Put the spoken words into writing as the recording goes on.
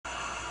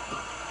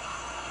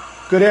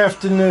Good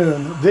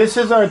afternoon. This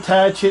is our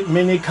Tach-It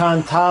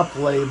Minicon top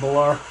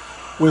labeler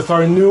with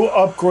our new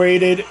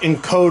upgraded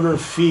encoder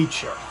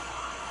feature.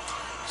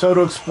 So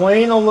to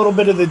explain a little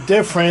bit of the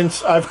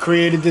difference, I've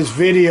created this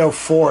video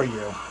for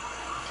you.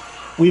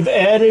 We've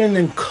added an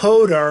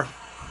encoder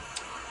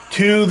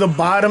to the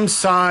bottom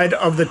side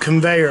of the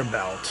conveyor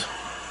belt.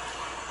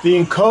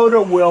 The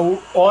encoder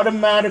will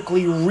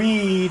automatically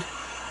read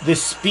the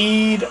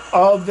speed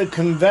of the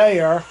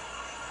conveyor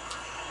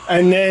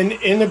and then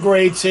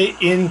integrates it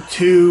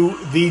into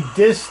the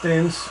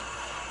distance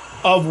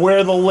of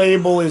where the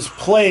label is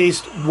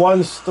placed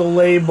once the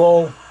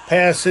label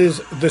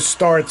passes the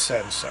start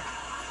sensor.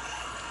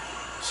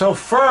 So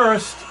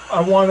first,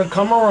 I want to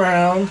come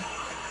around.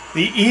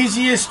 The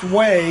easiest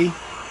way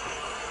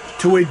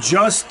to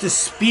adjust the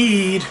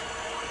speed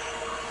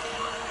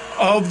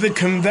of the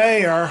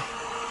conveyor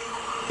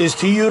is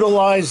to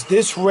utilize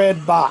this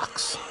red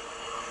box.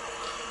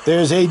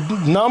 There's a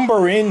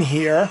number in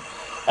here,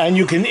 and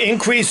you can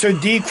increase or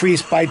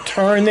decrease by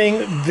turning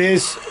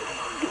this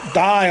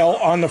dial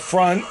on the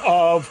front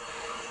of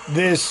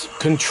this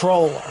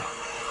controller.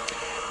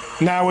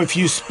 Now, if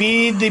you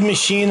speed the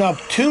machine up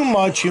too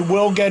much, you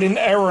will get an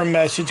error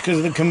message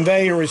because the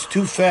conveyor is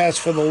too fast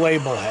for the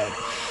label head.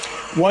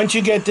 Once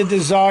you get the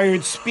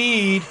desired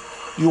speed,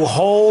 you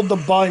hold the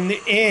button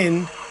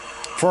in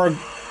for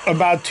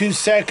about 2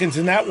 seconds,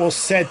 and that will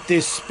set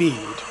this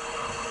speed.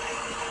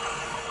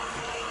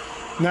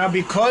 Now,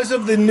 because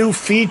of the new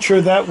feature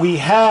that we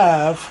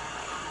have,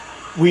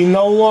 we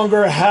no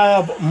longer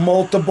have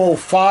multiple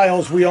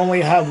files. We only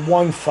have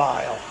one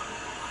file.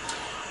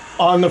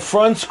 On the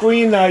front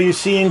screen now, you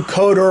see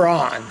encoder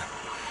on.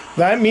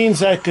 That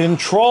means that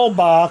control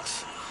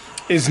box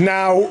is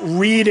now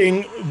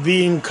reading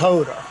the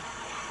encoder.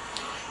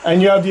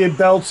 And you have your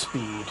belt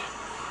speed.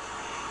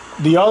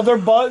 The other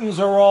buttons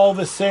are all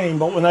the same,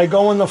 but when I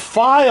go in the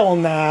file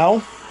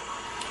now,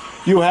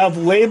 you have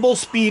label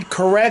speed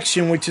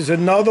correction, which is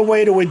another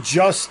way to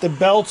adjust the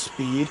belt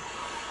speed.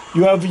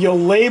 You have your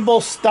label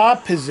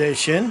stop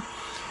position,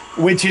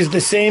 which is the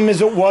same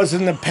as it was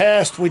in the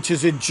past, which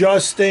is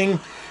adjusting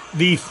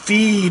the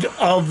feed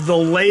of the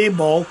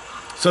label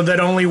so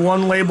that only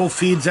one label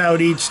feeds out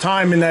each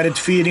time and that it's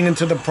feeding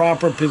into the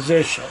proper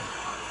position.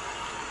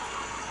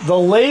 The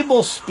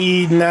label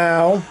speed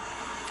now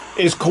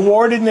is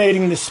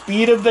coordinating the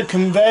speed of the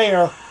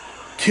conveyor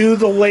to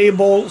the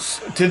labels,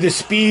 to the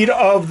speed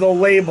of the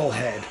label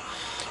head.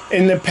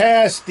 In the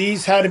past,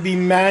 these had to be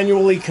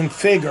manually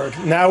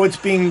configured. Now it's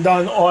being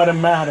done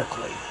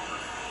automatically.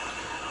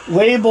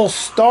 Label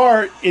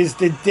start is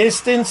the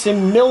distance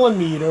in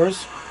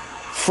millimeters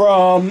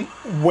from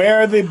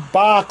where the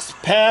box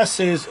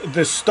passes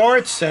the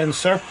start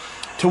sensor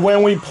to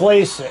when we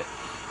place it.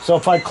 So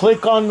if I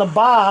click on the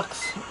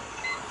box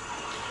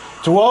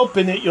to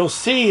open it, you'll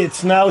see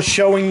it's now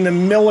showing the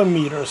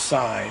millimeter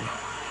sign.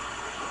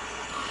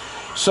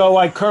 So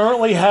I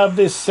currently have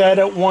this set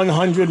at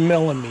 100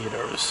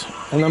 millimeters,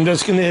 and I'm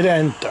just going to hit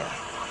enter.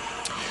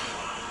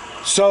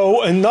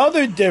 So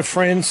another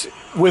difference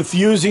with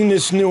using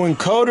this new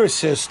encoder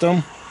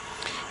system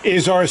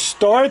is our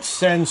start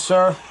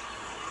sensor,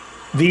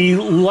 the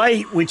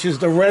light, which is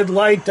the red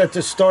light that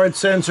the start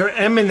sensor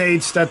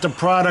emanates that the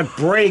product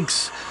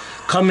breaks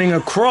coming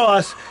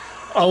across,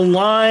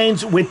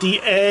 aligns with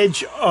the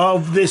edge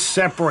of this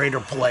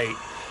separator plate.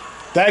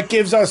 That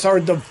gives us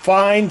our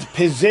defined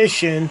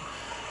position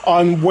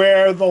on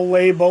where the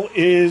label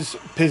is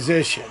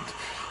positioned.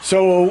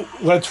 So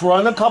let's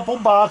run a couple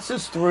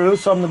boxes through.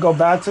 So I'm going to go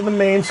back to the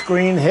main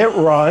screen, hit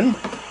run.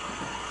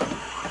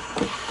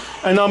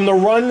 And I'm going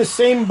to run the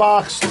same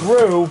box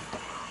through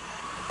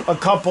a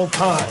couple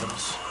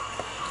times.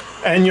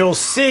 And you'll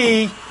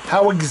see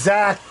how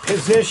exact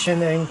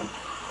positioning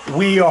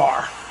we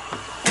are.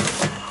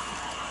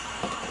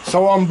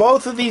 So on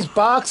both of these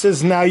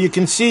boxes now, you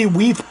can see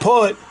we've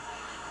put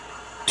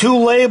two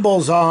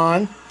labels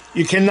on.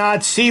 You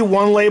cannot see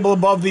one label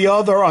above the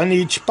other on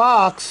each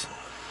box,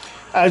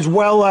 as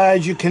well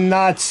as you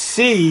cannot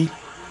see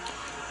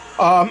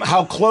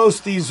how close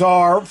these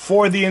are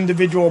for the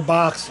individual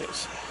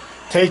boxes.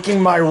 Taking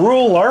my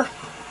ruler,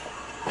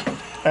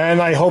 and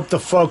I hope the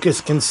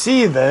focus can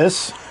see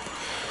this,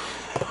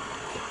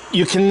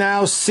 you can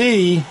now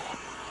see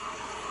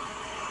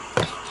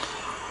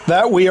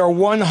that we are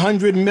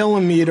 100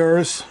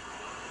 millimeters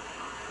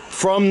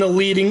from the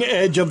leading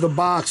edge of the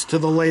box to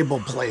the label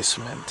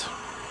placement.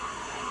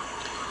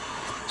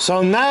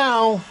 So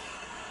now,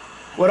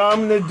 what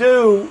I'm going to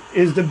do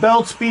is the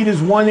belt speed is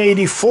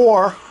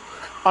 184.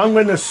 I'm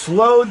going to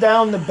slow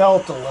down the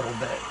belt a little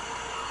bit.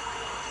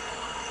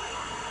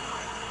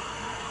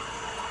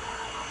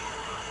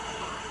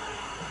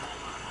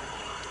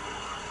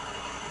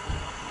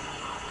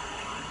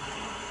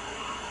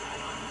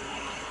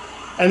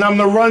 And I'm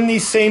going to run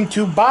these same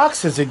two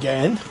boxes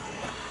again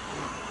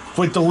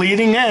with the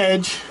leading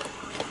edge.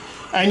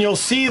 And you'll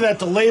see that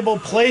the label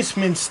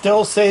placement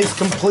still stays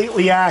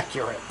completely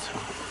accurate.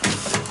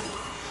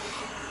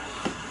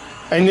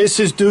 And this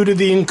is due to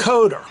the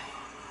encoder.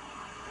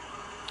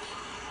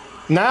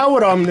 Now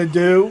what I'm going to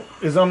do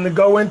is I'm going to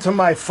go into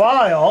my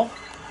file.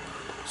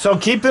 So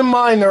keep in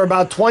mind they're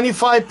about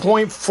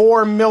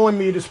 25.4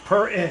 millimeters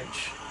per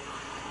inch.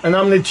 And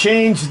I'm going to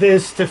change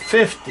this to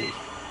 50.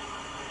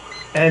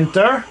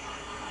 Enter.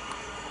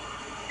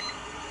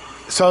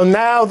 So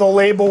now the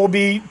label will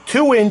be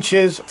 2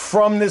 inches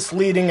from this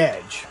leading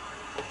edge.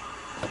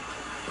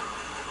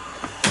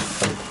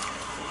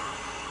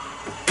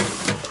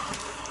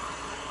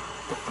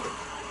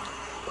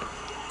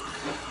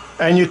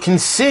 And you can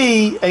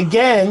see,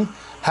 again,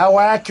 how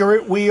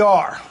accurate we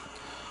are.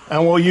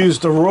 And we'll use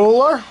the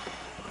ruler.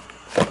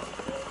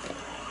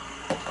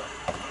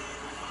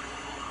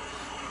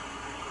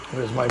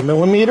 There's my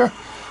millimeter.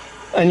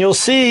 And you'll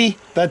see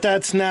that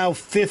that's now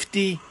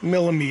 50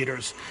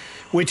 millimeters,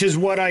 which is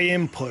what I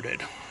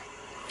inputted.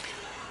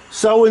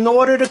 So in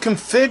order to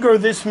configure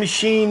this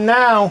machine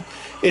now,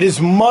 it is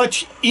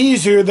much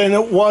easier than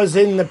it was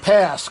in the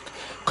past,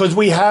 because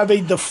we have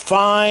a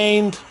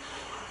defined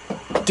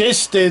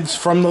distance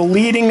from the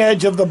leading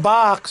edge of the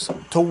box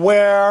to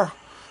where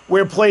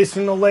we're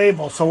placing the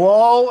label. So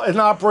all an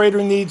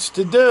operator needs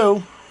to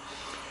do,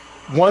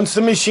 once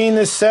the machine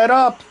is set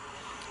up,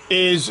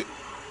 is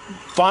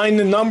find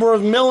the number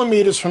of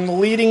millimeters from the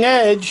leading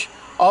edge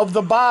of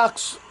the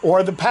box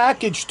or the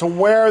package to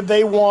where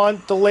they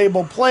want the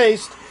label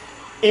placed,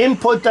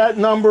 input that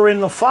number in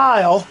the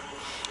file,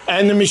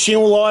 and the machine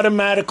will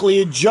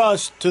automatically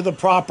adjust to the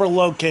proper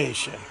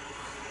location.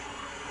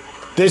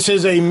 This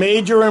is a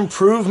major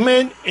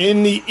improvement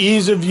in the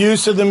ease of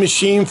use of the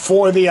machine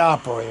for the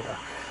operator.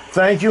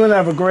 Thank you and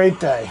have a great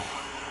day.